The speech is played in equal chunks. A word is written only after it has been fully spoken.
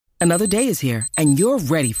Another day is here, and you're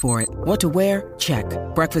ready for it. What to wear? Check.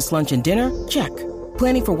 Breakfast, lunch, and dinner? Check.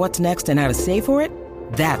 Planning for what's next and how to save for it?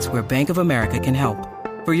 That's where Bank of America can help.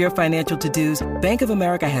 For your financial to-dos, Bank of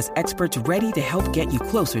America has experts ready to help get you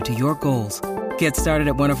closer to your goals. Get started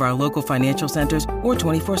at one of our local financial centers or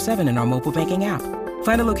 24/7 in our mobile banking app.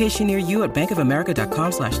 Find a location near you at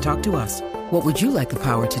bankofamerica.com/talktous. What would you like the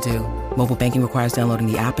power to do? Mobile banking requires downloading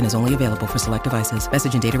the app and is only available for select devices.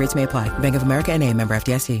 Message and data rates may apply. Bank of America N.A., member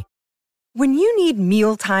FDIC. When you need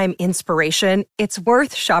mealtime inspiration, it's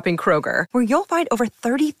worth shopping Kroger, where you'll find over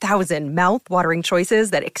 30,000 mouth-watering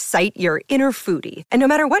choices that excite your inner foodie. And no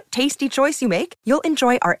matter what tasty choice you make, you'll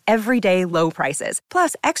enjoy our everyday low prices,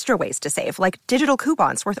 plus extra ways to save, like digital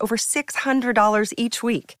coupons worth over $600 each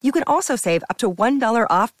week. You can also save up to $1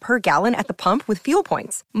 off per gallon at the pump with fuel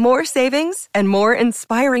points. More savings and more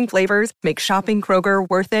inspiring flavors make shopping Kroger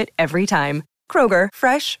worth it every time. Kroger,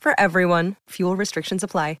 fresh for everyone. Fuel restrictions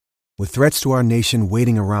apply. With threats to our nation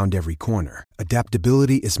waiting around every corner,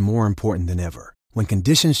 adaptability is more important than ever. When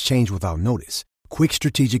conditions change without notice, quick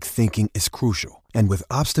strategic thinking is crucial. And with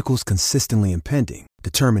obstacles consistently impending,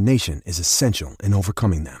 determination is essential in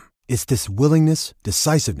overcoming them. It's this willingness,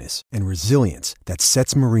 decisiveness, and resilience that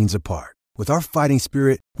sets Marines apart. With our fighting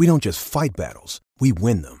spirit, we don't just fight battles, we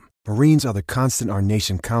win them. Marines are the constant our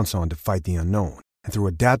nation counts on to fight the unknown. And through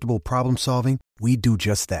adaptable problem solving, we do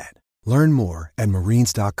just that. Learn more at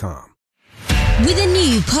marines.com. With a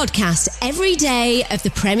new podcast every day of the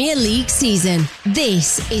Premier League season,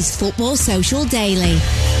 this is Football Social Daily.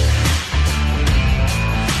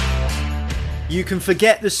 You can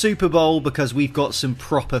forget the Super Bowl because we've got some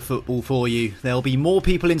proper football for you. There'll be more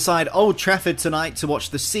people inside Old Trafford tonight to watch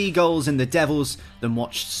the Seagulls and the Devils than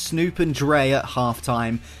watched Snoop and Dre at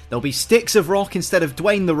halftime. There'll be sticks of rock instead of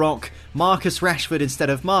Dwayne The Rock, Marcus Rashford instead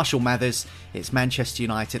of Marshall Mathers. It's Manchester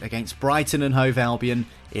United against Brighton and Hove Albion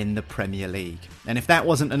in the Premier League. And if that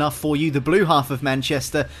wasn't enough for you, the blue half of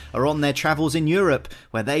Manchester are on their travels in Europe,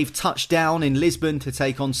 where they've touched down in Lisbon to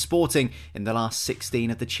take on Sporting in the last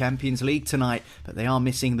 16 of the Champions League tonight. But they are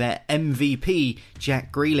missing their MVP,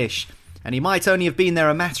 Jack Grealish. And he might only have been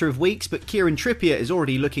there a matter of weeks, but Kieran Trippier is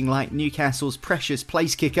already looking like Newcastle's precious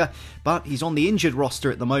place kicker, but he's on the injured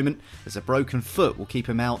roster at the moment, as a broken foot will keep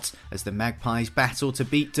him out as the Magpies battle to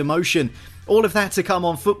beat demotion. All of that to come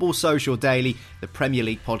on Football Social Daily, the Premier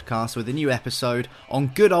League podcast, with a new episode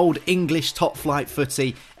on good old English top-flight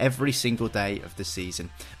footy every single day of the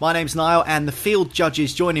season. My name's Niall, and the field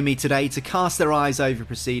judges joining me today to cast their eyes over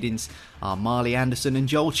proceedings are Marley Anderson and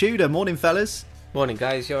Joel Tudor. Morning, fellas. Morning,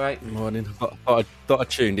 guys. You all right? Morning. I thought I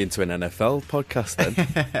tuned into an NFL podcast then.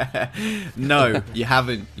 No, you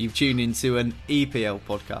haven't. You've tuned into an EPL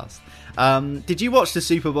podcast. Did you watch the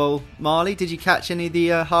Super Bowl, Marley? Did you catch any of the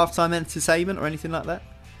halftime entertainment or anything like that?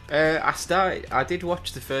 I did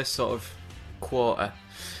watch the first sort of quarter,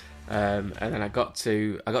 and then I got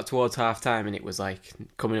towards halftime, and it was like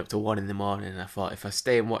coming up to 1 a.m, and I thought if I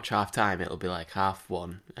stay and watch halftime, it'll be like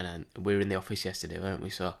 1:30. And then we were in the office yesterday, weren't we?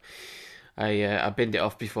 So I binned it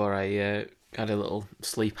off before I had a little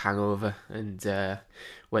sleep hangover and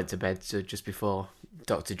went to bed just before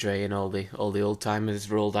Dr. Dre and all the old timers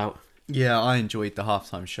rolled out. Yeah, I enjoyed the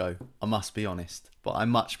halftime show, I must be honest, but I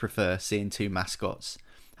much prefer seeing two mascots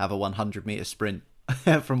have a 100-metre sprint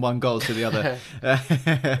from one goal to the other.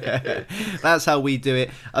 That's how we do it.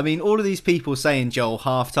 I mean, all of these people saying, Joel,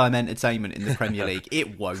 halftime entertainment in the Premier League,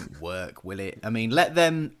 it won't work, will it? I mean, let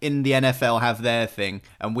them in the NFL have their thing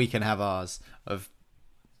and we can have ours of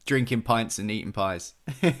drinking pints and eating pies.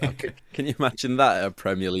 Okay. Can you imagine that at a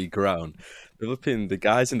Premier League ground? The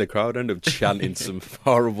guys in the crowd end up chanting some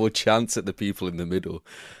horrible chants at the people in the middle.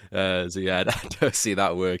 So yeah, I don't see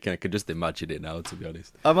that working. I can just imagine it now, to be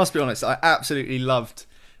honest. I must be honest, I absolutely loved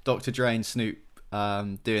Dr. Dre and Snoop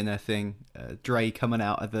doing their thing. Dre coming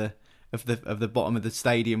out of the bottom of the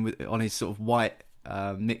stadium on his sort of white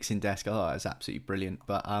mixing desk. I thought it was absolutely brilliant.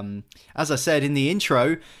 But as I said in the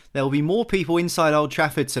intro, there will be more people inside Old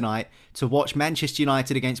Trafford tonight to watch Manchester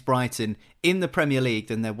United against Brighton in the Premier League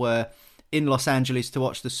than there were in Los Angeles to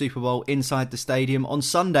watch the Super Bowl inside the stadium on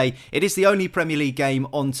Sunday. It is the only Premier League game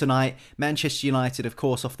on tonight. Manchester United, of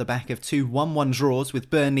course, off the back of two 1-1 draws with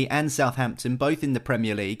Burnley and Southampton, both in the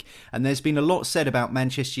Premier League. And there's been a lot said about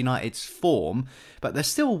Manchester United's form, but they're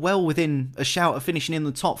still well within a shout of finishing in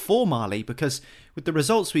the top four, Marley, because with the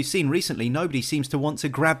results we've seen recently, nobody seems to want to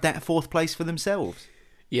grab that fourth place for themselves.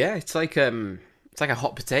 Yeah, it's like a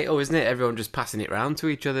hot potato, isn't it? Everyone just passing it around to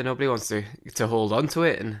each other. Nobody wants to hold on to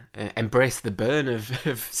it and embrace the burn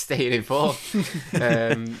of staying in fourth.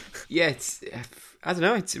 Yeah, I don't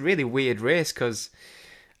know. It's a really weird race because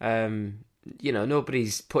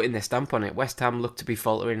nobody's putting their stamp on it. West Ham look to be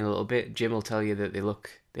faltering a little bit. Jim will tell you that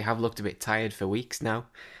they have looked a bit tired for weeks now.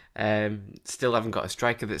 Still haven't got a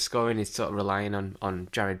striker that's scoring. He's sort of relying on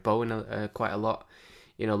Jared Bowen quite a lot.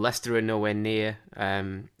 Leicester are nowhere near,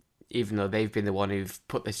 even though they've been the one who've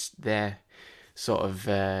put their sort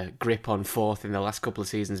of grip on fourth in the last couple of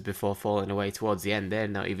seasons before falling away towards the end. They're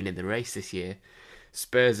not even in the race this year.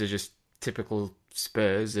 Spurs are just typical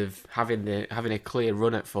Spurs of having a clear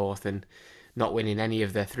run at fourth and not winning any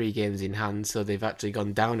of their 3 games in hand, so they've actually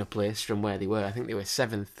gone down a place from where they were. I think they were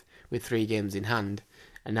 7th with 3 games in hand,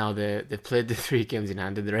 and now they've played the 3 games in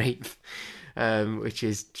hand and they're 8th, which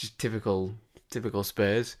is just typical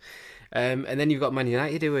Spurs. And then you've got Man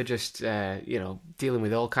United, who are just dealing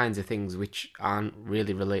with all kinds of things which aren't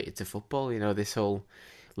really related to football. This whole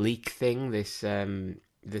leak thing, this the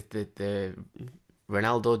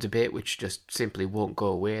Ronaldo debate, which just simply won't go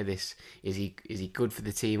away. This is he good for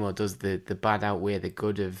the team, or does the bad outweigh the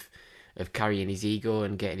good of carrying his ego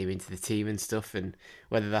and getting him into the team and stuff? And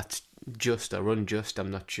whether that's just or unjust, I'm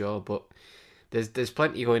not sure. But there's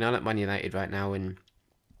plenty going on at Man United right now, and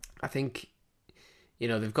I think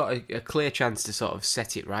they've got a clear chance to sort of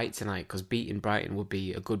set it right tonight, because beating Brighton would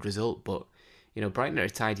be a good result. But Brighton are a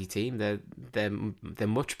tidy team. They're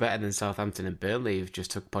much better than Southampton and Burnley, who've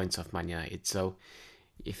just took points off Man United. So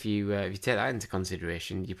if you take that into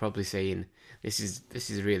consideration, you're probably saying this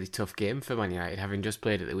is a really tough game for Man United, having just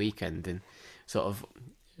played at the weekend, and sort of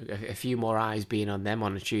a few more eyes being on them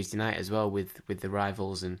on a Tuesday night as well, with the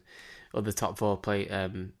rivals and other top 4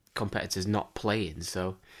 competitors not playing.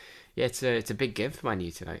 So yeah, it's a big game for Man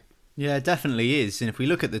U tonight. Yeah, it definitely is. And if we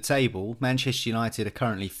look at the table, Manchester United are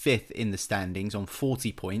currently 5th in the standings on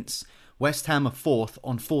 40 points. West Ham are 4th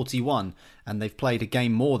on 41, and they've played a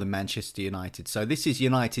game more than Manchester United. So this is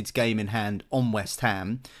United's game in hand on West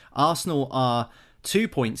Ham. Arsenal are 2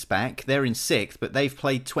 points back. They're in 6th, but they've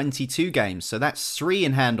played 22 games. So that's 3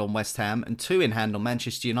 in hand on West Ham and 2 in hand on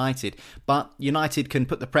Manchester United. But United can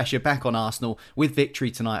put the pressure back on Arsenal with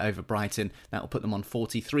victory tonight over Brighton. That will put them on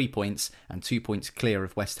 43 points and 2 points clear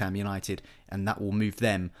of West Ham United. And that will move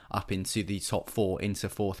them up into the top 4, into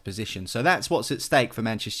 4th position. So that's what's at stake for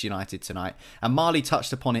Manchester United tonight. And Marley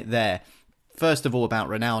touched upon it there. First of all about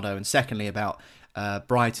Ronaldo, and secondly about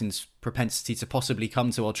Brighton's propensity to possibly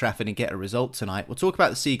come to Old Trafford and get a result tonight. We'll talk about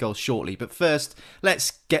the Seagulls shortly, but first,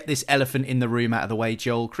 let's get this elephant in the room out of the way,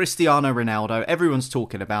 Joel. Cristiano Ronaldo, everyone's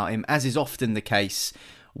talking about him, as is often the case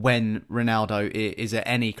when Ronaldo is at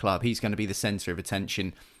any club. He's going to be the centre of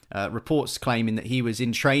attention. Reports claiming that he was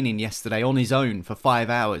in training yesterday on his own for 5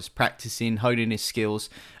 hours, practising, honing his skills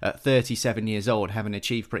at 37 years old, having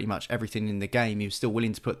achieved pretty much everything in the game. He was still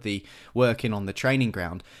willing to put the work in on the training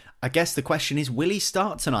ground. I guess the question is, will he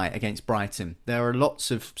start tonight against Brighton? There are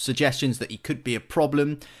lots of suggestions that he could be a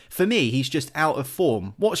problem. For me, he's just out of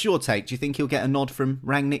form. What's your take? Do you think he'll get a nod from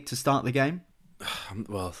Rangnick to start the game?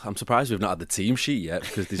 Well, I'm surprised we've not had the team sheet yet,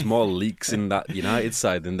 because there's more leaks in that United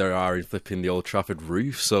side than there are in flipping the Old Trafford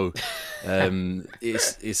roof. So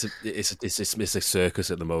it's a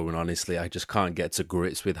circus at the moment, honestly. I just can't get to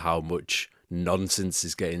grips with how much nonsense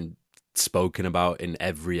is getting spoken about in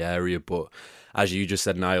every area. But as you just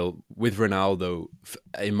said, Niall, with Ronaldo,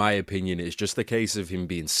 in my opinion, it's just a case of him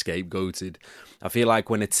being scapegoated. I feel like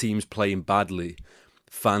when a team's playing badly,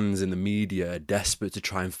 fans and the media are desperate to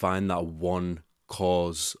try and find that one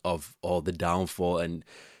cause of all the downfall. And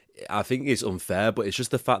I think it's unfair, but it's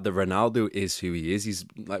just the fact that Ronaldo is who he is. He's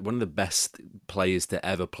like one of the best players to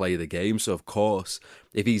ever play the game. So, of course,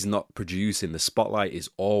 if he's not producing, the spotlight is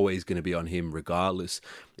always going to be on him regardless.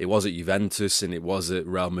 It was at Juventus and it was at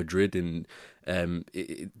Real Madrid, and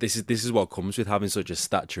this is what comes with having such a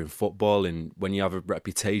stature in football. And when you have a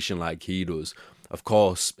reputation like he does, of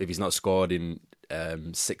course, if he's not scored in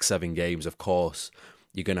 6-7 games, of course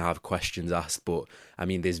you're going to have questions asked. But I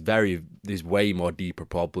mean, there's way more deeper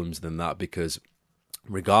problems than that, because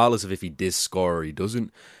regardless of if he does score or he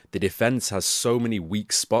doesn't, the defence has so many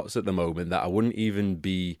weak spots at the moment that I wouldn't even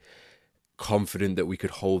be confident that we could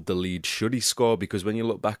hold the lead should he score. Because when you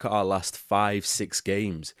look back at our last 5-6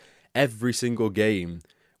 games, every single game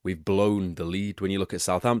we've blown the lead. When you look at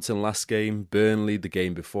Southampton last game, Burnley the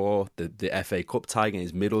game before, the FA Cup tie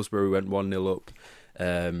against Middlesbrough, we went 1-0 up.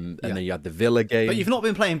 And then you had the Villa game. But you've not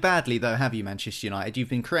been playing badly, though, have you, Manchester United? You've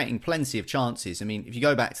been creating plenty of chances. I mean, if you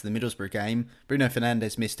go back to the Middlesbrough game, Bruno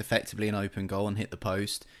Fernandes missed effectively an open goal and hit the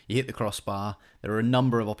post. You hit the crossbar. There were a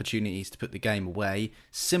number of opportunities to put the game away.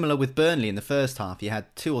 Similar with Burnley in the first half. You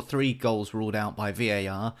had 2 or 3 goals ruled out by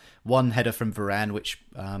VAR. One header from Varane, which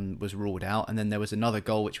was ruled out. And then there was another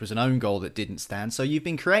goal, which was an own goal that didn't stand. So you've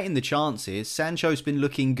been creating the chances. Sancho's been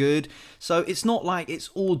looking good. So it's not like it's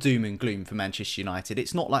all doom and gloom for Manchester United.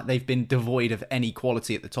 It's not like they've been devoid of any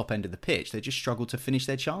quality at the top end of the pitch. They just struggled to finish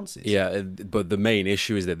their chances. Yeah, but the main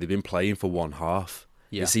issue is that they've been playing for one half.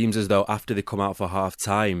 Yeah. It seems as though after they come out for half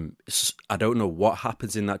time, I don't know what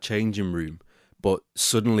happens in that changing room, but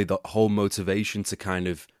suddenly the whole motivation to kind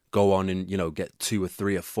of go on and, get 2 or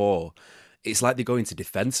 3 or 4, it's like they go into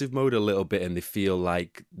defensive mode a little bit and they feel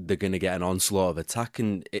like they're going to get an onslaught of attack.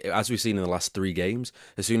 And as we've seen in the last 3 games,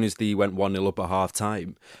 as soon as they went 1-0 up at half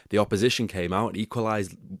time, the opposition came out and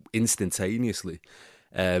equalised instantaneously.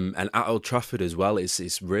 And at Old Trafford as well,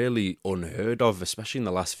 it's really unheard of, especially in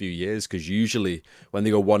the last few years, because usually when they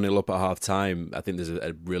go 1-0 up at half time, I think there's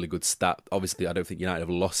a really good stat. Obviously, I don't think United have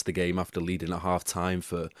lost the game after leading at half time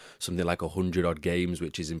for something like 100 odd games,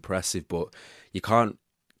 which is impressive, but you can't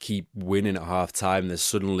keep winning at half time. There's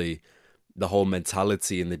suddenly the whole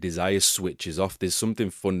mentality and the desire switches off. There's something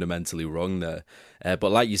fundamentally wrong there.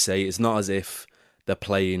 But like you say, it's not as if they're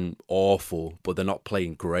playing awful, but they're not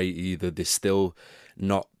playing great either. They're still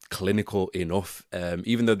not clinical enough,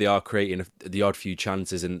 even though they are creating the odd few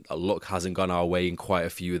chances and luck hasn't gone our way in quite a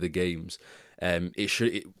few of the games.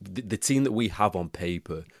 The team that we have on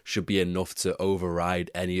paper should be enough to override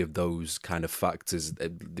any of those kind of factors.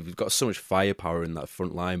 They've got so much firepower in that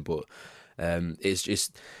front line, but it's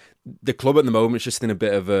just the club at the moment is just in a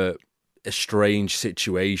bit of a strange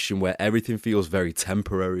situation where everything feels very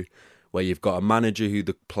temporary, where you've got a manager who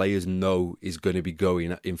the players know is going to be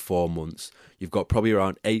going in 4 months. You've got probably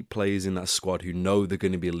around 8 players in that squad who know they're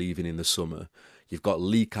going to be leaving in the summer. You've got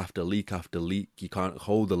leak after leak after leak. You can't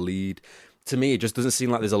hold a lead. To me, it just doesn't seem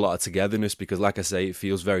like there's a lot of togetherness because, like I say, it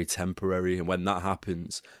feels very temporary. And when that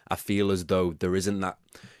happens, I feel as though there isn't that,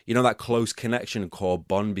 that close connection and core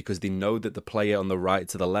bond, because they know that the player on the right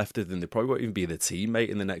to the left of them, they probably won't even be their teammate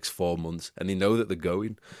in the next 4 months, and they know that they're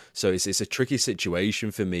going. So it's a tricky situation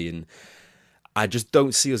for me, and I just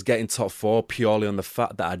don't see us getting top 4 purely on the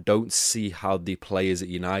fact that I don't see how the players at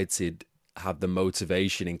United have the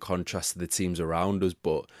motivation in contrast to the teams around us.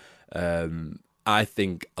 But I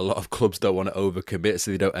think a lot of clubs don't want to overcommit so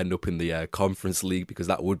they don't end up in the Conference League, because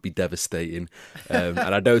that would be devastating. And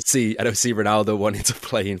I don't see Ronaldo wanting to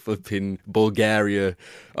play in flipping Bulgaria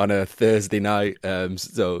on a Thursday night.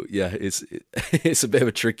 So yeah, it's a bit of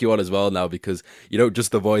a tricky one as well now, because you don't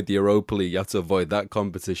just avoid the Europa League, you have to avoid that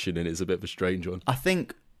competition, and it's a bit of a strange one. I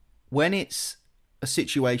think when it's a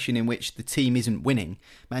situation in which the team isn't winning,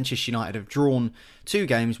 Manchester United have drawn 2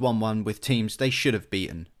 games, 1-1 with teams they should have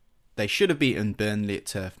beaten. They should have beaten Burnley at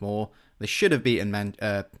Turf Moor. They should have beaten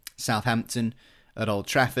Southampton at Old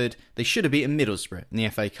Trafford. They should have beaten Middlesbrough in the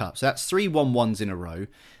FA Cup. So that's 3 1-1s in a row.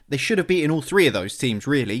 They should have beaten all 3 of those teams,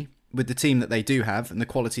 really, with the team that they do have and the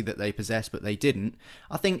quality that they possess, but they didn't.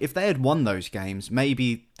 I think if they had won those games,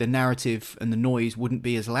 maybe the narrative and the noise wouldn't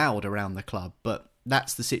be as loud around the club. But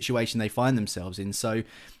that's the situation they find themselves in. So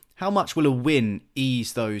how much will a win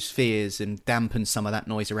ease those fears and dampen some of that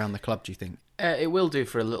noise around the club, do you think? It will do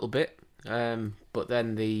for a little bit, but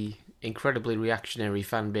then the incredibly reactionary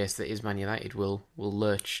fan base that is Man United will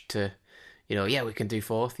lurch to, yeah, we can do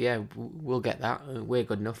 4th, yeah, we'll get that, we're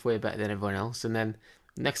good enough, we're better than everyone else, and then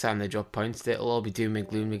next time they drop points, it'll all be doom and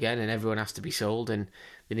gloom again, and everyone has to be sold, and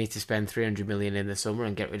they need to spend 300 million in the summer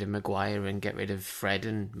and get rid of Maguire and get rid of Fred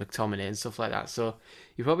and McTominay and stuff like that. So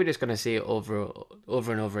you're probably just going to see it over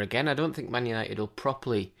and over again. I don't think Man United will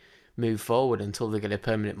properly move forward until they get a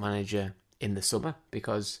permanent manager in the summer,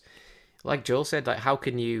 because like Joel said, like how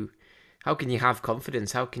can you have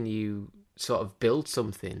confidence? How can you sort of build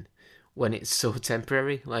something when it's so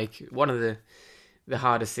temporary? Like, one of the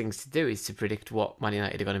hardest things to do is to predict what Man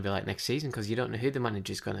United are going to be like next season, because you don't know who the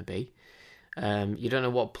manager's going to be. You don't know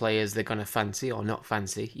what players they're going to fancy or not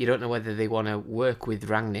fancy. You don't know whether they want to work with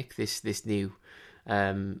Rangnick, this new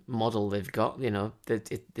model they've got.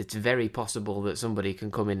 It's very possible that somebody can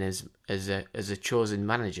come in as a chosen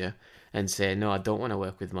manager and say, no, I don't want to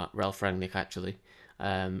work with Ralph Rangnick actually,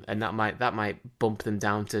 and that might bump them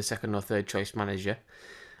down to 2nd or 3rd choice manager,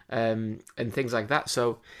 and things like that.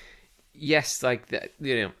 So yes, like that,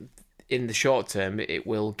 in the short term, it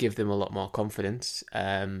will give them a lot more confidence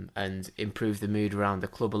and improve the mood around the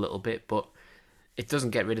club a little bit, but it doesn't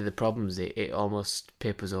get rid of the problems. It almost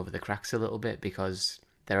papers over the cracks a little bit, because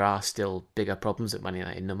there are still bigger problems at Man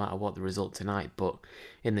United, no matter what the result tonight. But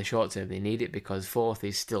in the short term, they need it because fourth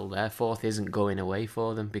is still there. Fourth isn't going away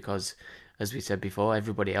for them because, as we said before,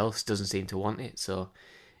 everybody else doesn't seem to want it. So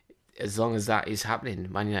as long as that is happening,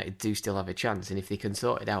 Man United do still have a chance. And if they can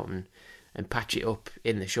sort it out and patch it up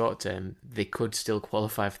in the short term, they could still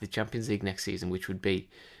qualify for the Champions League next season, which would be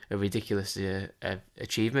a ridiculous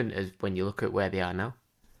achievement as when you look at where they are now.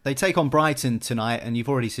 They take on Brighton tonight, and you've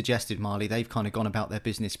already suggested, Marley, they've kind of gone about their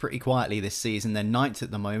business pretty quietly this season. They're ninth at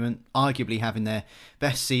the moment, arguably having their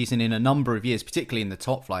best season in a number of years, particularly in the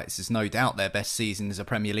top flight. This is no doubt their best season as a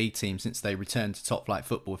Premier League team since they returned to top flight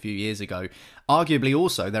football a few years ago. Arguably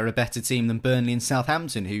also, they're a better team than Burnley and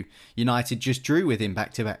Southampton, who United just drew with in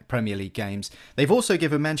back-to-back Premier League games. They've also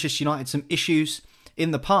given Manchester United some issues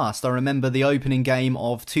in the past. I remember the opening game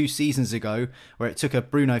of 2 seasons ago where it took a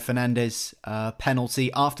Bruno Fernandes penalty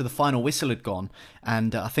after the final whistle had gone,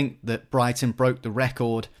 and I think that Brighton broke the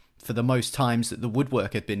record for the most times that the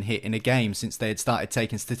woodwork had been hit in a game since they had started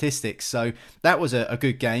taking statistics. So that was a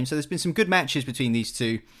good game. So there's been some good matches between these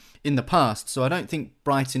two in the past, so I don't think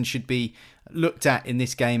Brighton should be looked at in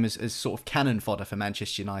this game as sort of cannon fodder for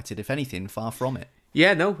Manchester United. If anything, far from it.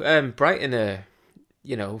 Yeah, no, Brighton,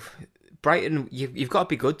 Brighton, you've got to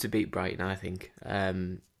be good to beat Brighton, I think.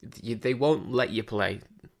 They won't let you play.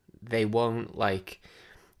 They won't,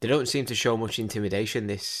 they don't seem to show much intimidation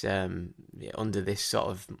this under this sort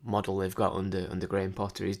of model they've got under Graham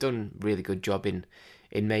Potter. He's done a really good job in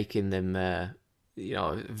making them, a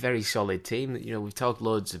very solid team. We've talked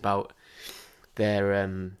loads about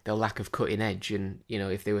their lack of cutting edge, and,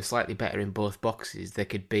 if they were slightly better in both boxes, they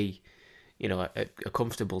could be, a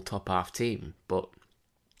comfortable top half team. But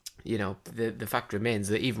the fact remains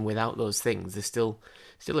that even without those things, they're still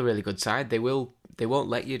a really good side. They won't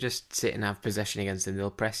let you just sit and have possession against them.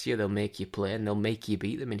 They'll press you, they'll make you play, and they'll make you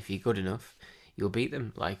beat them. And if you're good enough, you'll beat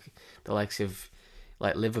them. Like the likes of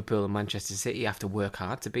Liverpool and Manchester City have to work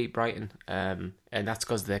hard to beat Brighton, and that's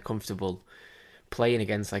because they're comfortable playing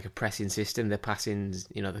against a pressing system. They're passing,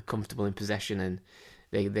 they're comfortable in possession, and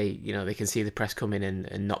they can see the press coming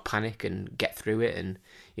and not panic and get through it and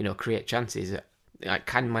create chances.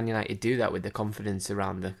 Can Man United do that with the confidence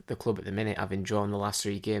around the club at the minute, having drawn the last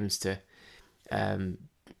 3 games to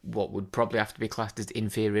what would probably have to be classed as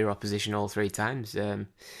inferior opposition all 3 times?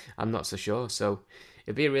 I'm not so sure. So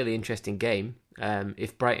it'd be a really interesting game.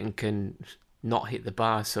 If Brighton can not hit the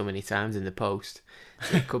bar so many times in the post,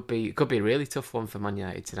 it could be a really tough one for Man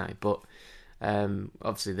United tonight. But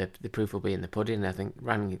obviously the proof will be in the pudding. I think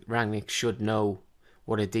Rangnick should know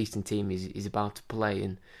what a decent team he's about to play,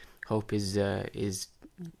 and hope his £1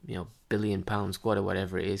 billion squad or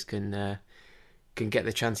whatever it is can get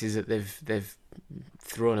the chances that they've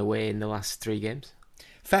thrown away in the last 3 games.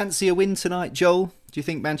 Fancy a win tonight, Joel? Do you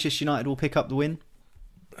think Manchester United will pick up the win?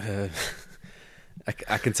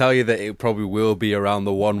 I can tell you that it probably will be around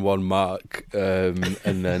the 1-1 mark, and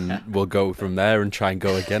then we'll go from there and try and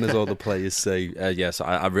go again, as all the players say. Yes,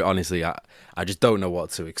 I honestly just don't know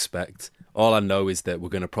what to expect. All I know is that we're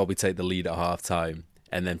going to probably take the lead at half-time,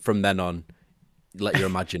 and then from then on, let your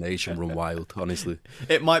imagination run wild, honestly.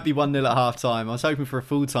 It might be 1-0 at half-time. I was hoping for a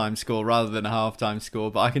full-time score rather than a half-time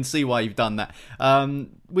score, but I can see why you've done that.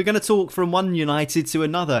 We're going to talk from one United to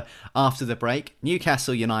another after the break.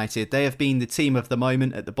 Newcastle United, they have been the team of the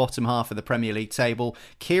moment at the bottom half of the Premier League table.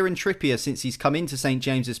 Kieran Trippier, since he's come into St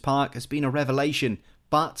James's Park, has been a revelation,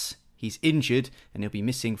 but he's injured and he'll be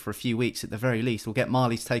missing for a few weeks at the very least. We'll get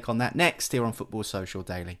Marley's take on that next here on Football Social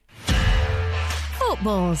Daily.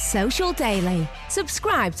 Football Social Daily.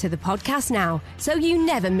 Subscribe to the podcast now so you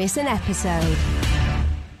never miss an episode.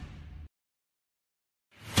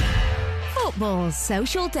 Football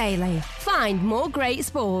Social Daily. Find more great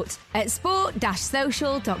sport at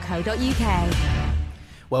sport-social.co.uk.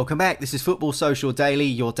 Welcome back. This is Football Social Daily,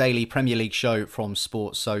 your daily Premier League show from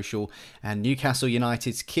Sports Social. And Newcastle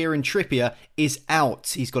United's Kieran Trippier is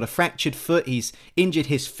out. He's got a fractured foot. He's injured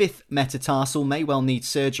his 5th metatarsal, may well need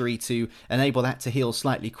surgery to enable that to heal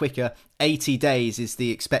slightly quicker. 80 days is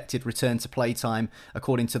the expected return to play time,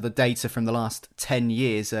 according to the data from the last 10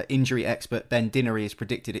 years. Injury expert Ben Dinnery has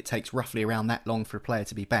predicted it takes roughly around that long for a player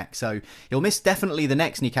to be back. So he'll miss definitely the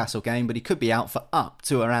next Newcastle game, but he could be out for up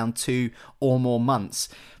to around 2 or more months.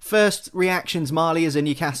 First reactions, Marley, as a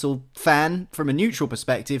Newcastle fan, from a neutral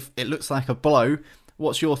perspective, it looks like a blow.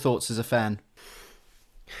 What's your thoughts as a fan?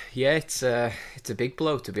 Yeah, it's a big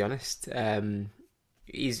blow, to be honest. I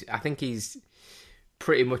think he's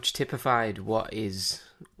pretty much typified what has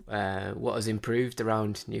improved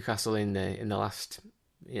around Newcastle in the last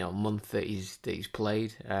month that he's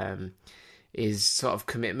played. His sort of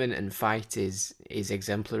commitment and fight is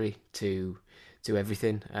exemplary to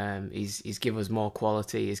everything. He's give us more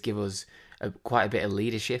quality. He's give us quite a bit of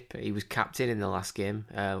leadership. He was captain in the last game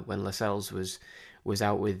when Lascelles was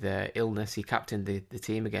out with illness. He captained the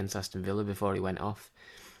team against Aston Villa before he went off.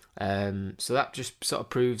 So that just sort of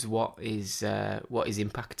proves what his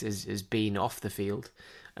impact has been off the field.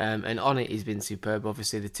 And on it, he's been superb.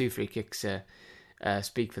 Obviously, the 2 free kicks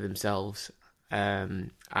speak for themselves.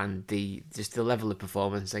 And the level of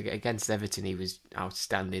performance against Everton, he was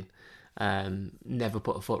outstanding. Never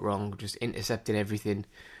put a foot wrong, just intercepting everything,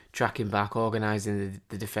 tracking back, organising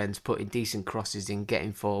the defence, putting decent crosses in,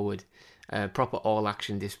 getting forward, proper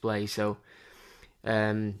all-action display. So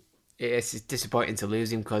it's disappointing to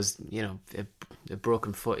lose him because, a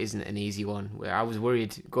broken foot isn't an easy one. I was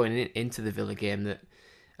worried going into the Villa game that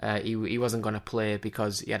he wasn't going to play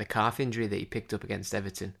because he had a calf injury that he picked up against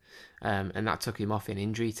Everton, and that took him off in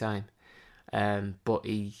injury time. But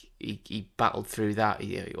he battled through that,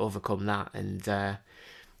 he overcome that, and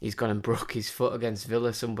he's gone and broke his foot against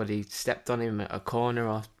Villa. Somebody stepped on him at a corner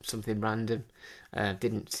or something random.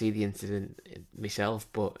 Didn't see the incident myself,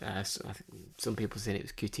 but I think some people saying it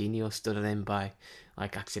was Coutinho stood on him by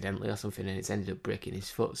accidentally or something, and it's ended up breaking his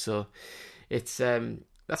foot. So it's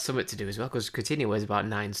that's something to do as well, because Coutinho weighs about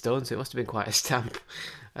 9 stone, so it must have been quite a stamp.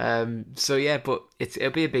 So yeah, but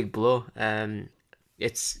it'll be a big blow.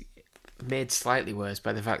 It's made slightly worse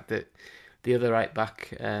by the fact that the other right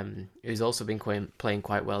back, who's also been playing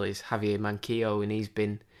quite well, is Javier Manquillo, and he's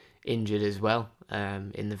been injured as well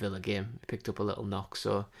in the Villa game. He picked up a little knock,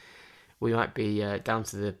 so we might be down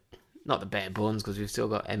to not the bare bones, because we've still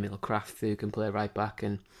got Emil Kraft who can play right back,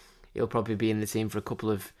 and he'll probably be in the team for a couple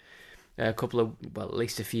of at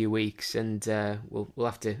least a few weeks, and we'll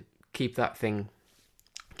have to keep that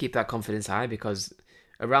confidence high, because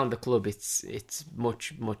around the club it's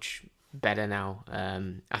much better now.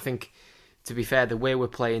 I think, to be fair, the way we're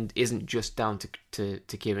playing isn't just down to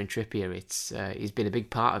Kieran Trippier. It's he's been a big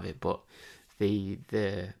part of it, but the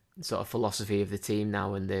sort of philosophy of the team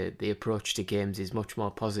now and the approach to games is much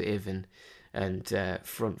more positive and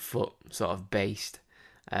front foot sort of based.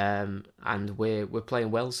 And we're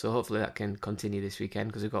playing well, so hopefully that can continue this weekend,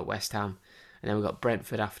 because we've got West Ham and then we've got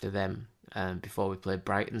Brentford after them before we play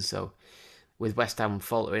Brighton. So with West Ham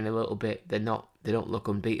faltering a little bit, they don't look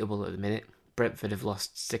unbeatable at the minute. Brentford have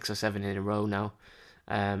lost 6 or 7 in a row now,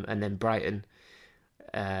 and then Brighton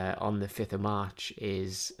on the 5th of March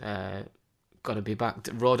is got to be back,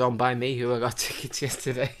 rode on by me, who I got tickets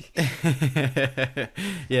yesterday.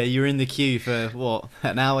 Yeah, you were in the queue for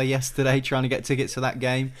an hour yesterday trying to get tickets for that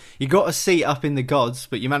game. You got a seat up in the gods,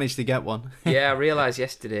 but you managed to get one. Yeah, I realised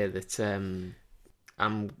yesterday that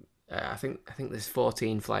I think there's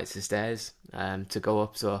 14 flights of stairs to go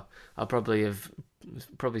up, so I'll probably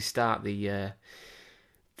start the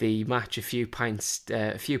match a few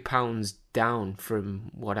pounds down from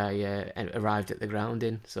what I arrived at the ground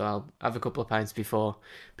in. So I'll have a couple of pints before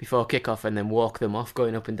kick-off, and then walk them off,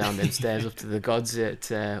 going up and down them stairs up to the gods at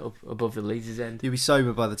up above the Leeds end. You'll be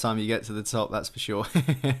sober by the time you get to the top, that's for sure.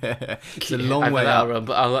 It's a long way up. Run,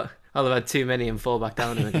 but I'll have had too many and fall back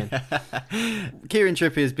down them again. Kieran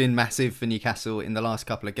Trippier has been massive for Newcastle in the last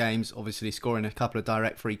couple of games, obviously scoring a couple of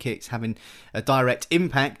direct free kicks, having a direct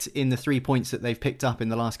impact in the 3 points that they've picked up in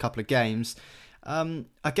the last couple of games.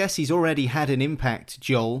 I guess he's already had an impact,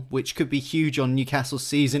 Joel, which could be huge on Newcastle's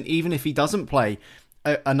season, even if he doesn't play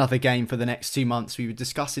another game for the next 2 months. We were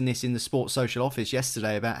discussing this in the Sports Social Office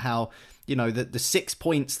yesterday about how, the 6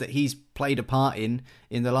 points that he's played a part in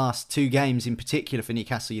the last 2 games in particular for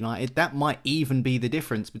Newcastle United, that might even be the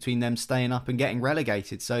difference between them staying up and getting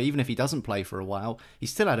relegated. So even if he doesn't play for a while,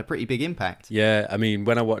 he's still had a pretty big impact. Yeah, I mean,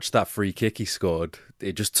 when I watched that free kick he scored,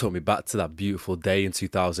 it just took me back to that beautiful day in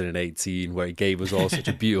 2018 where he gave us all such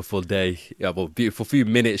a beautiful day. Yeah, well, beautiful few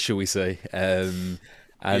minutes, shall we say.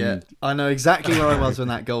 Yeah, I know exactly where I was when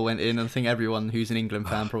that goal went in, and I think everyone who's an England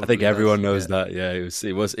fan probably I think everyone does. knows that. Yeah,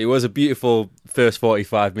 it was a beautiful first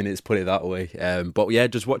 45 minutes, put it that way. But yeah,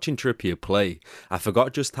 just watching Trippier play, I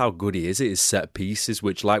forgot just how good he is at his set pieces,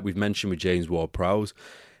 which, like we've mentioned with James Ward-Prowse,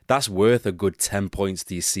 that's worth a good 10 points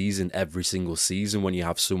to your season every single season when you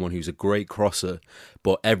have someone who's a great crosser,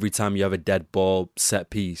 but every time you have a dead ball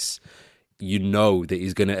set piece, you know that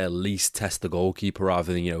he's going to at least test the goalkeeper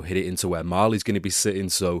rather than, hit it into where Marley's going to be sitting.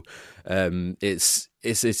 So it's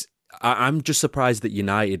I'm just surprised that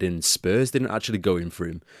United and Spurs didn't actually go in for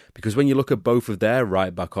him, because when you look at both of their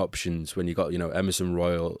right back options, when you got Emerson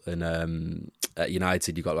Royal and at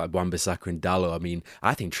United you got like Wan-Bissaka and Dalot. I mean,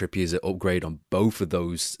 I think Trippier's an upgrade on both of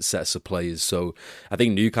those sets of players. So I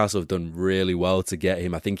think Newcastle have done really well to get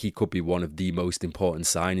him. I think he could be one of the most important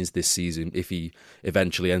signings this season if he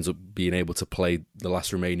eventually ends up being able to play the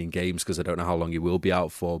last remaining games, because I don't know how long he will be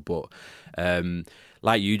out for. But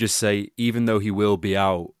like you just say, even though he will be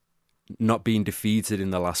out, not being defeated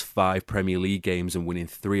in the last 5 Premier League games and winning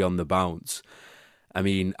 3 on the bounce, I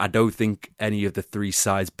mean, I don't think any of the 3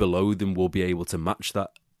 sides below them will be able to match that.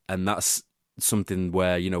 And that's something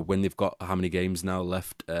where, when they've got how many games now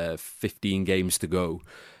left? 15 games to go.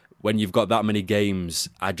 When you've got that many games,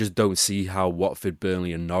 I just don't see how Watford,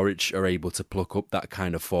 Burnley and Norwich are able to pluck up that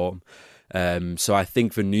kind of form. So I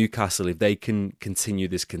think for Newcastle, if they can continue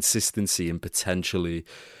this consistency and potentially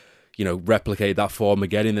replicate that form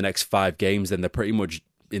again in the next 5 games, then they're pretty much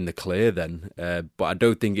in the clear then. But I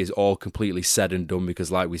don't think it's all completely said and done,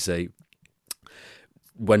 because like we say,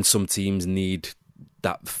 when some teams need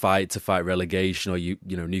that fight to fight relegation, or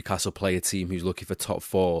Newcastle play a team who's looking for top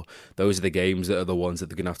 4, those are the games that are the ones that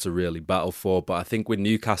they're going to have to really battle for. But I think with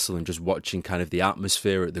Newcastle and just watching kind of the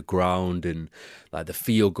atmosphere at the ground and like the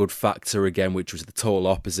feel-good factor again, which was the total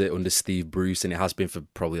opposite under Steve Bruce, and it has been for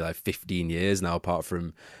probably like 15 years now, apart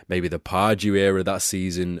from maybe the Pardew era that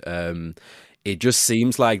season, it just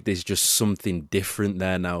seems like there's just something different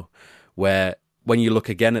there now, where when you look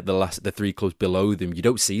again at the 3 clubs below them, you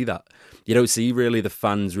don't see that. You don't see really the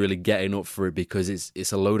fans really getting up for it, because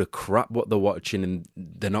it's a load of crap what they're watching and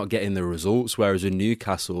they're not getting the results. Whereas in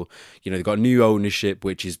Newcastle, they've got new ownership,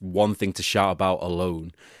 which is one thing to shout about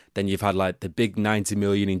alone. Then you've had like the big 90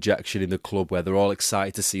 million injection in the club where they're all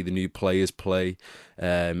excited to see the new players play.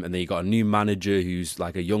 And then you've got a new manager who's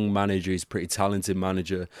like a young manager, he's a pretty talented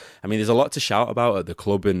manager. I mean, there's a lot to shout about at the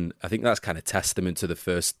club, and I think that's kind of testament to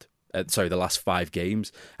the last 5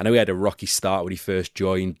 games. I know he had a rocky start when he first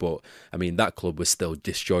joined, but I mean, that club was still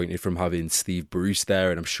disjointed from having Steve Bruce there,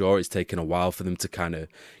 and I'm sure it's taken a while for them to kind of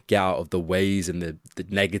get out of the ways and the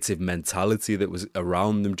negative mentality that was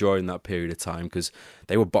around them during that period of time, because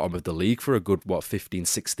they were bottom of the league for a good, 15,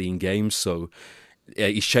 16 games. So yeah,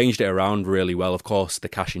 he's changed it around really well. Of course, the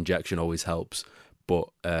cash injection always helps. But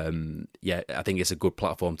I think it's a good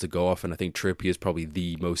platform to go off, and I think Trippier is probably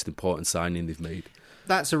the most important signing they've made.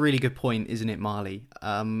 That's a really good point, isn't it, Marley?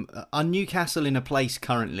 Are Newcastle in a place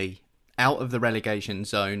currently out of the relegation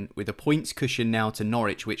zone with a points cushion now to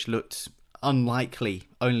Norwich, which looked unlikely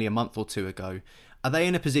only a month or 2 ago? Are they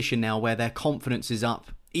in a position now where their confidence is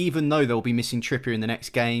up, even though they'll be missing Trippier in the next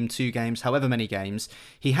game, 2 games, however many games?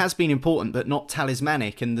 He has been important, but not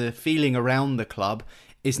talismanic, and the feeling around the club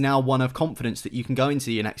is now one of confidence that you can go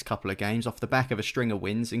into your next couple of games off the back of a string of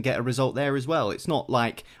wins and get a result there as well. It's not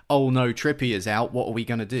like, oh no, Trippier's out, what are we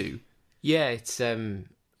going to do? Yeah, it's.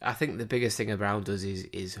 I think the biggest thing around us is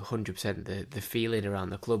 100% the feeling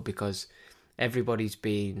around the club, because everybody's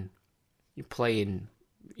been playing,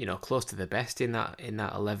 close to the best in that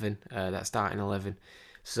 11, that starting 11.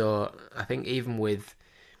 So I think even with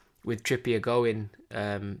Trippier going,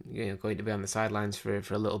 going to be on the sidelines for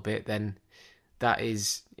a little bit, then it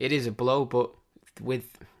is a blow. But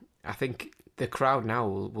I think the crowd now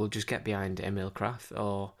will just get behind Emil Kraft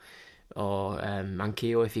or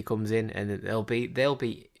Manquillo if he comes in, and they'll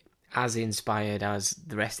be as inspired as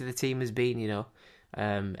the rest of the team has been.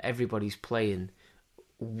 Everybody's playing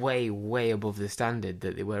way above the standard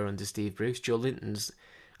that they were under Steve Bruce. Joe Linton's,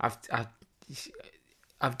 I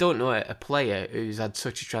don't know a player who's had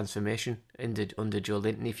such a transformation under Joe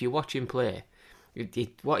Linton. If you watch him play,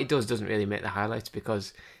 what he does doesn't really make the highlights,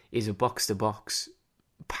 because he's a box-to-box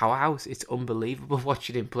powerhouse. It's unbelievable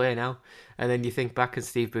watching him play now. And then you think back, and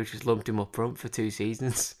Steve Bruce just lumped him up front for 2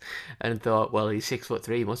 seasons and thought, well, he's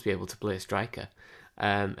 6'3", he must be able to play a striker.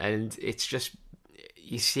 And it's just,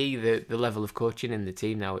 you see the level of coaching in the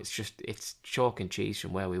team now. It's chalk and cheese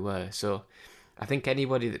from where we were. So I think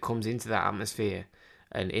anybody that comes into that atmosphere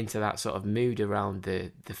and into that sort of mood around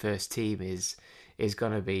the first team is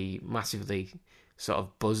going to be massively sort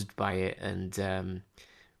of buzzed by it, and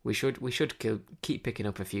we should keep picking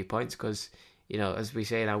up a few points, because as we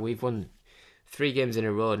say now, we've won 3 games in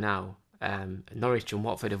a row now. Norwich and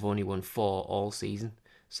Watford have only won 4 all season,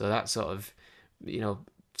 so that sort of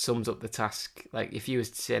sums up the task. Like, if you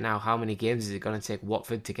was to say now, how many games is it going to take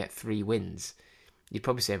Watford to get 3 wins, you'd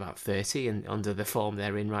probably say about 30, and under the form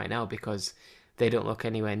they're in right now, because they don't look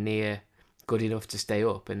anywhere near good enough to stay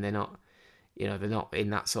up, and they're not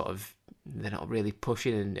in that sort of, they're not really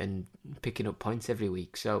pushing and picking up points every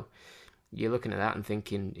week. So you're looking at that and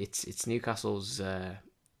thinking it's Newcastle's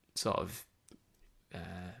sort of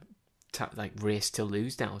like race to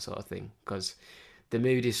lose now sort of thing, because the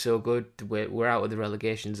mood is so good. We're out of the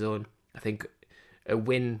relegation zone. I think a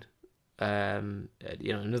win,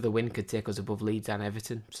 another win could take us above Leeds and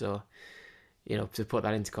Everton. So, to put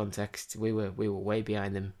that into context, we were way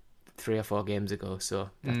behind them 3 or 4 games ago.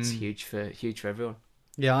 So that's huge for everyone.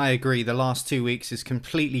 Yeah, I agree. The last 2 weeks has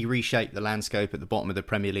completely reshaped the landscape at the bottom of the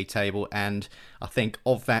Premier League table, and I think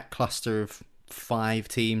of that cluster of 5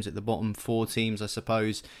 teams at the bottom, 4 teams, I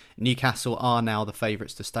suppose, Newcastle are now the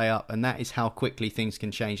favourites to stay up, and that is how quickly things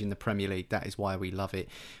can change in the Premier League. That is why we love it.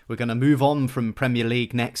 We're going to move on from Premier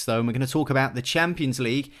League next, though, and we're going to talk about the Champions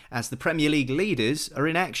League, as the Premier League leaders are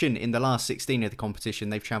in action in the last 16 of the competition.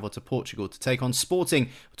 They've travelled to Portugal to take on Sporting.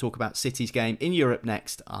 We'll talk about City's game in Europe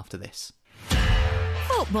next after this.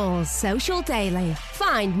 Football Social Daily.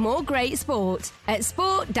 Find more great sport at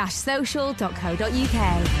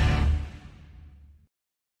sport-social.co.uk.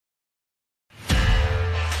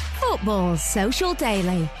 Football Social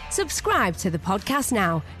Daily. Subscribe to the podcast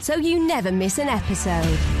now so you never miss an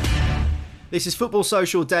episode. This is Football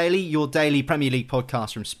Social Daily, your daily Premier League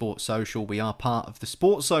podcast from Sports Social. We are part of the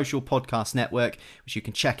Sports Social Podcast Network, which you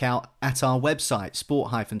can check out at our website,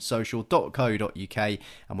 sport-social.co.uk.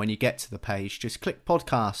 And when you get to the page, just click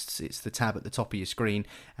podcasts. It's the tab at the top of your screen,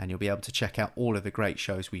 and you'll be able to check out all of the great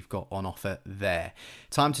shows we've got on offer there.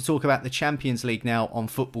 Time to talk about the Champions League now on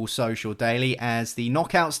Football Social Daily, as the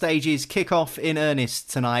knockout stages kick off in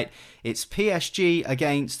earnest tonight. It's PSG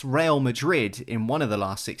against Real Madrid in one of the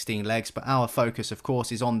last 16 legs, but our focus, of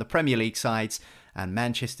course, is on the Premier League sides, and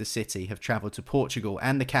Manchester City have travelled to Portugal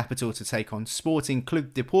and the capital to take on Sporting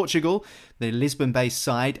Clube de Portugal, the Lisbon-based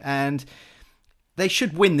side, and they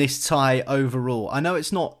should win this tie overall. I know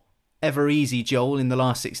it's not ever easy, Joel, in the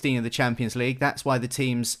last 16 of the Champions League. That's why the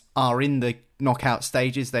teams are in the knockout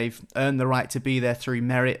stages. They've earned the right to be there through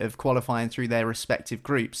merit of qualifying through their respective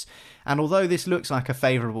groups. And although this looks like a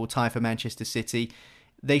favourable tie for Manchester City,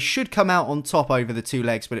 they should come out on top over the 2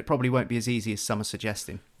 legs, but it probably won't be as easy as some are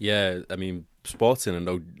suggesting. Yeah, I mean, Sporting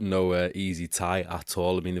are no easy tie at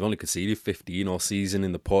all. I mean, they've only conceded 15 all season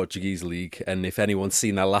in the Portuguese league, and if anyone's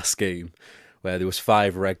seen their last game, where there was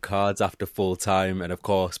 5 red cards after full time, and of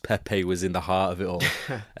course Pepe was in the heart of it all.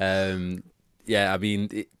 Yeah, I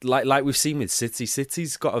mean, like we've seen with City,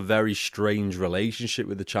 City's got a very strange relationship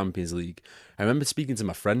with the Champions League. I remember speaking to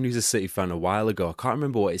my friend who's a City fan a while ago. I can't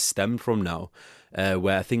remember what it stemmed from now,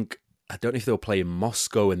 where I don't know if they were playing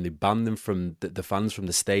Moscow and they banned them from the fans from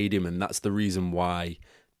the stadium, and that's the reason why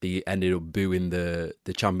they ended up booing the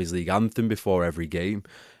Champions League anthem before every game.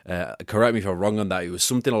 Correct me if I'm wrong on that. It was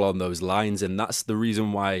something along those lines, and that's the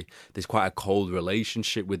reason why there's quite a cold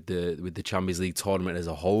relationship with the Champions League tournament as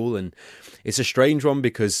a whole. And it's a strange one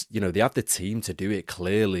because they have the team to do it.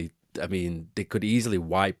 Clearly, I mean, they could easily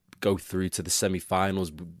go through to the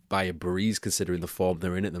semi-finals by a breeze, considering the form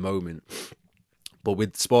they're in at the moment. But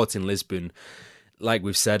with Sporting Lisbon, like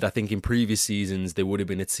we've said, I think in previous seasons they would have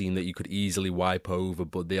been a team that you could easily wipe over,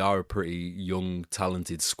 but they are a pretty young,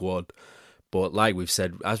 talented squad. But like we've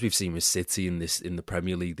said, as we've seen with City in the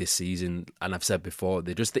Premier League this season, and I've said before,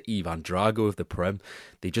 they're just the Ivan Drago of the Prem.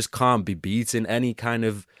 They just can't be beaten. Any kind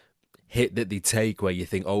of hit that they take where you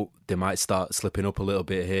think, oh, they might start slipping up a little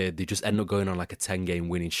bit here, they just end up going on like a 10-game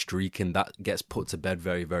winning streak, and that gets put to bed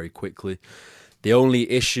very, very quickly. The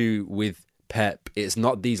only issue with Pep, it's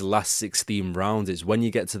not these last 16 rounds, it's when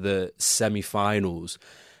you get to the semi-finals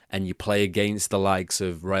and you play against the likes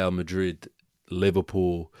of Real Madrid,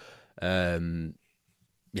 Liverpool, they're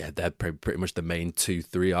pretty much the main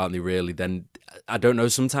 2-3, aren't they, really? Then, I don't know,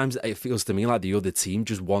 sometimes it feels to me like the other team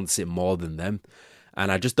just wants it more than them. And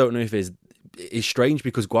I just don't know if it's strange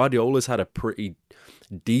because Guardiola's had a pretty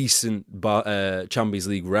decent Champions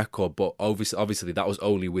League record, but obviously that was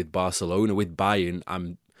only with Barcelona. With Bayern,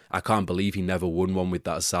 I can't believe he never won one with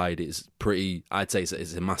that side. I'd say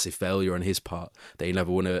it's a massive failure on his part that he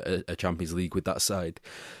never won a Champions League with that side.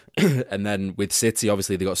 And then with City,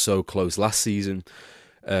 obviously they got so close last season,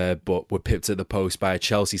 but were pipped at the post by a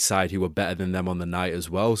Chelsea side who were better than them on the night as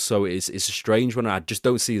well. So it's a strange one. I just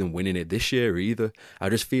don't see them winning it this year either. I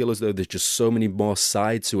just feel as though there's just so many more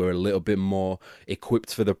sides who are a little bit more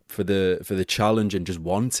equipped for the challenge and just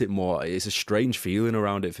want it more. It's a strange feeling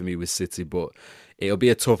around it for me with City, but it'll be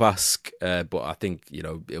a tough ask, but I think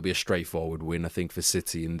it'll be a straightforward win. I think for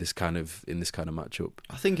City in this kind of matchup.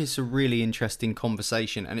 I think it's a really interesting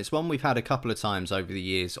conversation, and it's one we've had a couple of times over the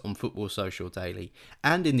years on Football Social Daily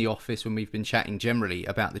and in the office when we've been chatting generally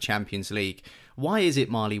about the Champions League. Why is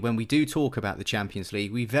it, Marley, when we do talk about the Champions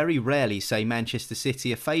League, we very rarely say Manchester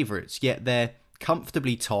City are favourites, yet they're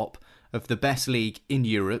comfortably top of the best league in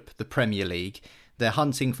Europe, the Premier League. They're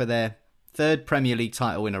hunting for their third Premier League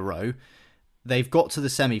title in a row. They've got to the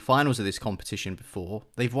semi-finals of this competition before.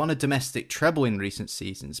 They've won a domestic treble in recent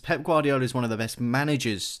seasons. Pep Guardiola is one of the best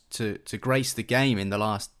managers to grace the game in the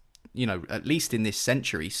last, at least in this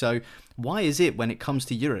century. So why is it when it comes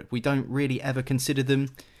to Europe, we don't really ever consider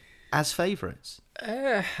them as favourites?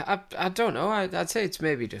 I don't know. I'd say it's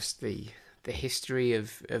maybe just the history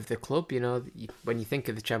of the club. When you think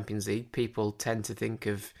of the Champions League, people tend to think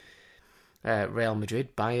of Real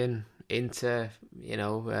Madrid, Bayern, Inter,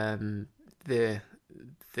 the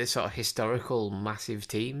sort of historical massive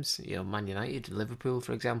teams, Man United, Liverpool,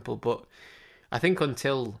 for example. But I think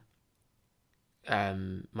until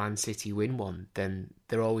Man City win one, then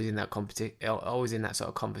they're always in that always in that sort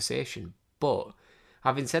of conversation. But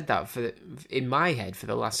having said that, in my head for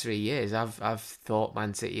the last 3 years, I've thought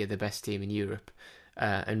Man City are the best team in Europe,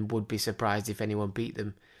 and would be surprised if anyone beat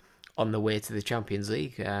them on the way to the Champions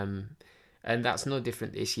League. And that's no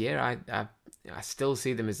different this year. I still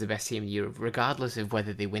see them as the best team in Europe, regardless of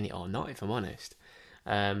whether they win it or not, if I'm honest.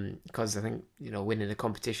 Because I think, winning a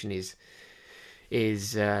competition is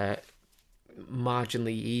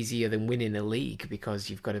marginally easier than winning a league, because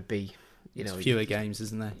you've got to be, There's fewer games,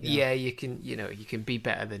 isn't there? Yeah, you can be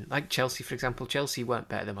better than, like Chelsea, for example. Chelsea weren't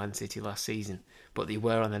better than Man City last season, but they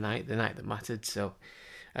were on the night that mattered. So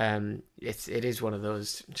it is one of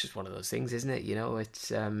those, just one of those things, isn't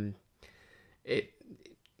it?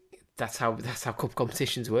 That's how cup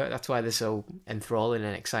competitions work. That's why they're so enthralling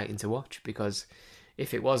and exciting to watch, because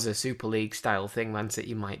if it was a Super League style thing, Man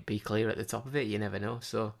City might be clear at the top of it. You never know.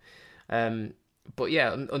 So, but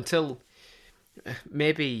yeah, until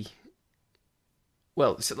maybe,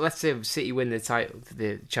 well, so let's say City win the title,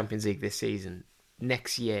 the Champions League this season.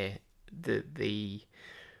 Next year, when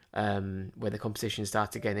the competition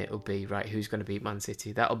starts again, it'll be right, who's going to beat Man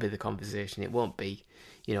City? That'll be the conversation. It won't be,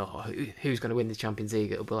 who's going to win the Champions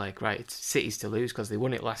League. It'll be like, right, it's City's to lose because they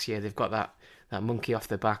won it last year. They've got that monkey off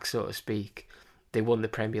the back, so to speak. They won the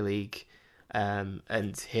Premier League,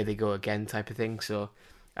 and here they go again, type of thing. So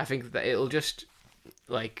I think that it'll just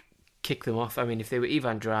like kick them off. I mean, if they were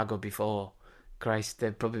Ivan Drago before, Christ,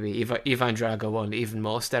 they'd probably be Ivan Drago on even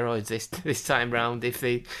more steroids this time round if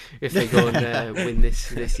they go and win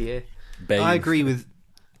this year. Babe. I agree with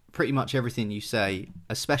pretty much everything you say,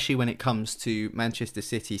 especially when it comes to Manchester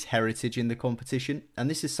City's heritage in the competition. And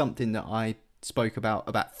this is something that I spoke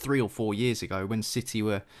about 3 or 4 years ago, when City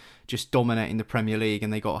were just dominating the Premier League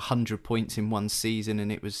and they got 100 points in one season,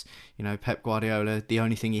 and it was, Pep Guardiola, the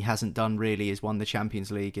only thing he hasn't done really is won the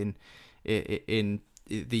Champions League in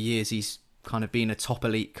the years he's kind of been a top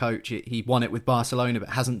elite coach. He won it with Barcelona but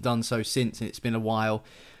hasn't done so since, and it's been a while.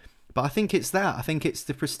 But I think it's that. I think it's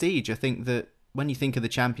the prestige. I think that when you think of the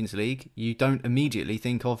Champions League, you don't immediately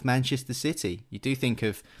think of Manchester City. You do think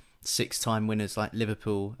of 6-time winners like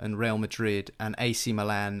Liverpool and Real Madrid and AC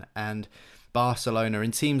Milan and Barcelona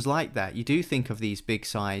and teams like that. You do think of these big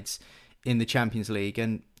sides in the Champions League,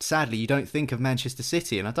 and sadly you don't think of Manchester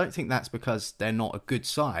City, and I don't think that's because they're not a good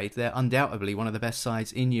side. They're undoubtedly one of the best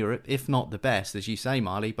sides in Europe, if not the best, as you say,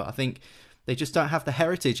 Marley, but I think they just don't have the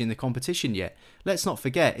heritage in the competition yet. Let's not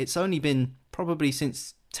forget, it's only been probably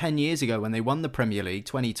since 10 years ago when they won the Premier League,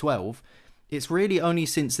 2012. It's really only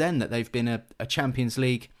since then that they've been a Champions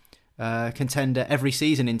League contender every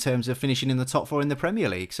season in terms of finishing in the top 4 in the Premier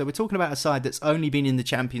League. So we're talking about a side that's only been in the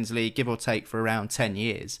Champions League, give or take, for around 10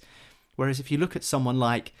 years. Whereas if you look at someone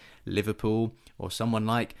like Liverpool or someone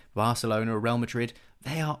like Barcelona or Real Madrid,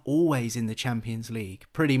 they are always in the Champions League,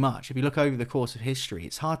 pretty much. If you look over the course of history,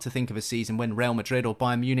 it's hard to think of a season when Real Madrid or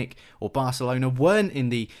Bayern Munich or Barcelona weren't in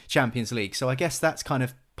the Champions League. So I guess that's kind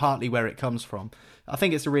of partly where it comes from. I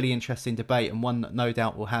think it's a really interesting debate, and one that no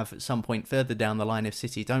doubt we'll have at some point further down the line if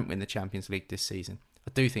City don't win the Champions League this season.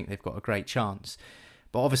 I do think they've got a great chance.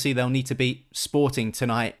 But obviously they'll need to beat Sporting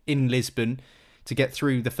tonight in Lisbon to get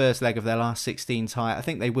through the first leg of their last 16 tie. I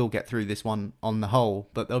think they will get through this one on the whole,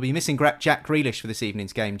 but they'll be missing Jack Grealish for this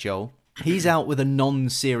evening's game, Joel. He's out with a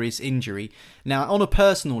non-serious injury. Now, on a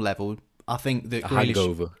personal level, I think that Grealish...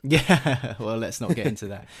 hangover. Yeah, well, let's not get into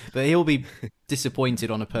that. But he'll be disappointed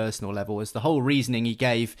on a personal level, as the whole reasoning he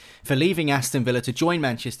gave for leaving Aston Villa to join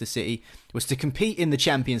Manchester City was to compete in the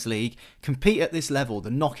Champions League, compete at this level,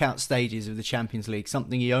 the knockout stages of the Champions League,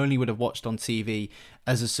 something he only would have watched on TV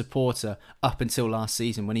as a supporter up until last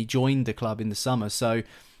season when he joined the club in the summer. So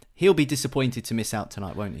he'll be disappointed to miss out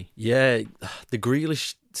tonight, won't he? Yeah, the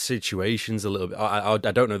Grealish situation's a little bit. I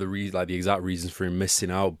don't know the exact reasons for him missing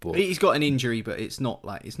out, but he's got an injury, but it's not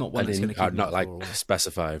one that's going to keep him not like for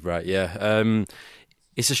specified, right? Yeah.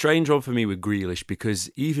 It's a strange one for me with Grealish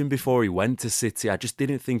because even before he went to City, I just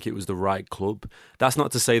didn't think it was the right club. That's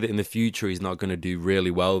not to say that in the future he's not going to do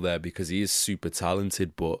really well there because he is super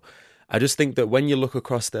talented, but I just think that when you look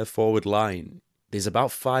across their forward line, there's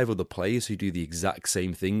about 5 other players who do the exact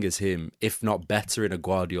same thing as him, if not better in a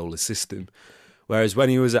Guardiola system. Whereas when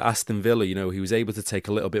he was at Aston Villa, you know, he was able to take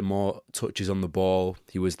a little bit more touches on the ball.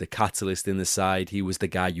 He was the catalyst in the side. He was the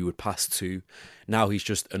guy you would pass to. Now he's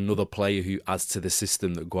just another player who adds to the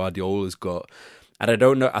system that Guardiola's got. And I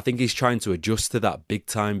don't know, I think he's trying to adjust to that big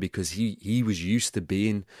time because he was used to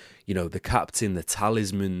being, you know, the captain, the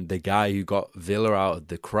talisman, the guy who got Villa out of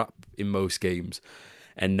the crap in most games.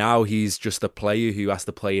 And now he's just a player who has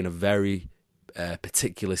to play in a very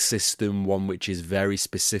particular system, one which is very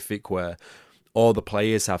specific, where all the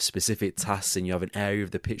players have specific tasks and you have an area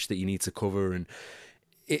of the pitch that you need to cover. And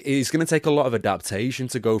it's going to take a lot of adaptation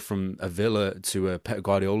to go from a Villa to a Pep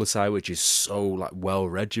Guardiola side, which is so like well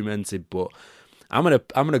regimented. But I'm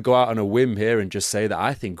gonna go out on a whim here and just say that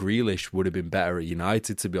I think Grealish would have been better at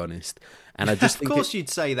United, to be honest. And I just of course you'd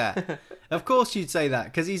say that. Of course you'd say that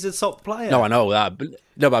because he's a top player. No, I know that.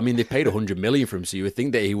 But I mean, they paid 100 million for him, so you would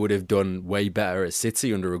think that he would have done way better at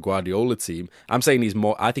City under a Guardiola team. I'm saying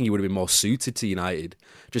I think he would have been more suited to United,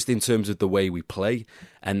 just in terms of the way we play.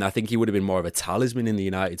 And I think he would have been more of a talisman in the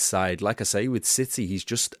United side. Like I say, with City, he's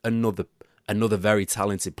just another very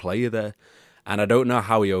talented player there. And I don't know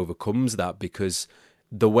how he overcomes that because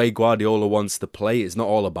the way Guardiola wants to play, it's not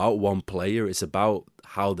all about one player. It's about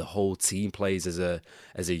how the whole team plays as a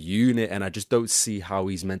unit, and I just don't see how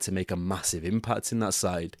he's meant to make a massive impact in that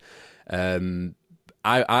side. I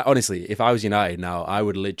honestly, if I was United now, I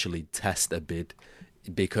would literally test a bid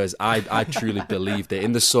because I truly believe that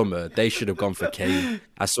in the summer they should have gone for Kane.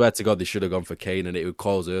 I swear to God, they should have gone for Kane, and it would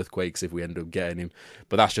cause earthquakes if we end up getting him.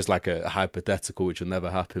 But that's just like a hypothetical, which will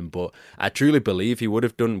never happen. But I truly believe he would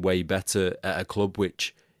have done way better at a club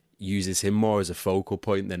which uses him more as a focal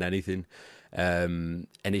point than anything. And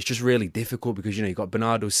it's just really difficult because, you know, you've got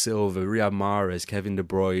Bernardo Silva, Riyad Mahrez, Kevin De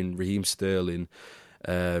Bruyne, Raheem Sterling.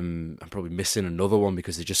 I'm probably missing another one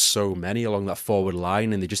because there's just so many along that forward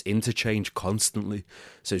line and they just interchange constantly.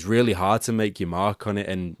 So it's really hard to make your mark on it.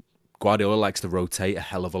 And Guardiola likes to rotate a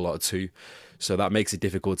hell of a lot too. So that makes it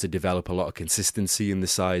difficult to develop a lot of consistency in the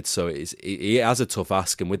side. So it has a tough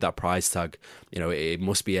ask. And with that price tag, you know, it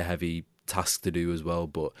must be a heavy task to do as well,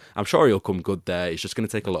 but I'm sure he'll come good there. It's just going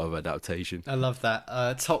to take a lot of adaptation. I love that.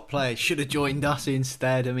 Top player should have joined us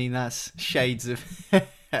instead. I mean, that's shades of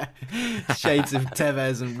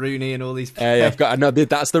Tevez and Rooney and all these players.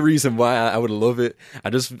 That's the reason why I would love it. I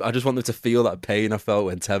just want them to feel that pain I felt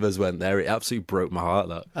when Tevez went there. It absolutely broke my heart,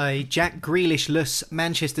 that. A Jack Grealish-less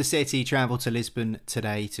Manchester City travel to Lisbon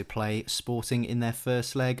today to play Sporting in their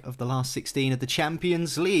first leg of the last 16 of the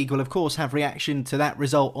Champions League. We'll of course have reaction to that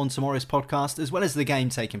result on tomorrow's podcast, as well as the game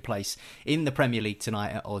taking place in the Premier League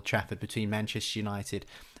tonight at Old Trafford between Manchester United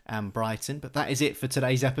and Brighton. But that is it for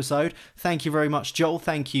today's episode. Thank you very much, Joel.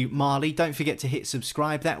 Thank you, Marley. Don't forget to hit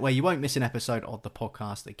subscribe. That way you won't miss an episode of the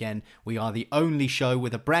podcast. Again, we are the only show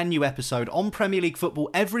with a brand new episode on Premier League football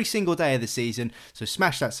every single day of the season. So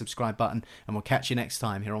smash that subscribe button and we'll catch you next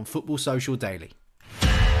time here on Football Social Daily.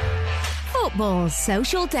 Football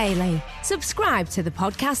Social Daily. Subscribe to the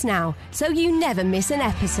podcast now so you never miss an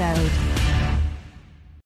episode.